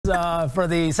for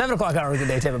the 7 o'clock hour of Good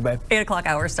Day Tampa Bay. 8 o'clock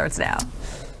hour starts now.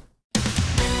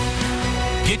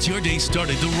 Get your day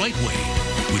started the right way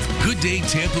with Good Day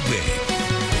Tampa Bay.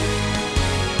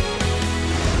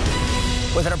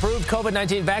 With an approved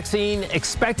COVID-19 vaccine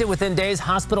expected within days,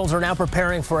 hospitals are now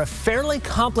preparing for a fairly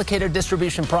complicated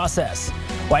distribution process.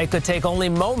 Why it could take only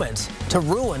moments to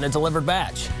ruin a delivered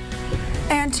batch.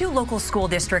 And 2 local school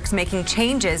districts making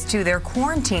changes to their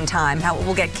quarantine time, how it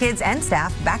will get kids and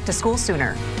staff back to school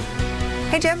sooner.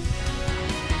 Hey, Jim.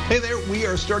 Hey there, we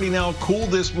are starting out cool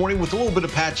this morning with a little bit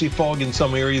of patchy fog in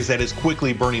some areas that is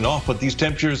quickly burning off, but these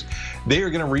temperatures, they are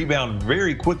going to rebound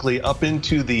very quickly up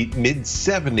into the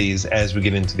mid-70s as we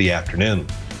get into the afternoon.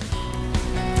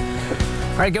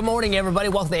 All right, good morning, everybody.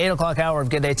 Welcome to the 8 o'clock hour of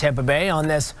Good Day Tampa Bay on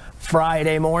this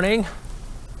Friday morning.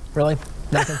 Really?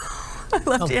 Nothing? I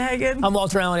left you hanging. I'm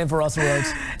Walter Allen in for Russell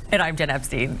Rhodes. And I'm Jen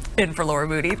Epstein in for Laura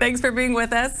Moody. Thanks for being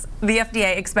with us. The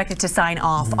FDA expected to sign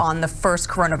off on the first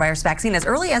coronavirus vaccine as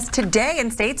early as today,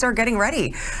 and states are getting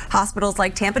ready. Hospitals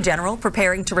like Tampa General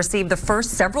preparing to receive the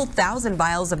first several thousand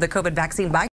vials of the COVID vaccine by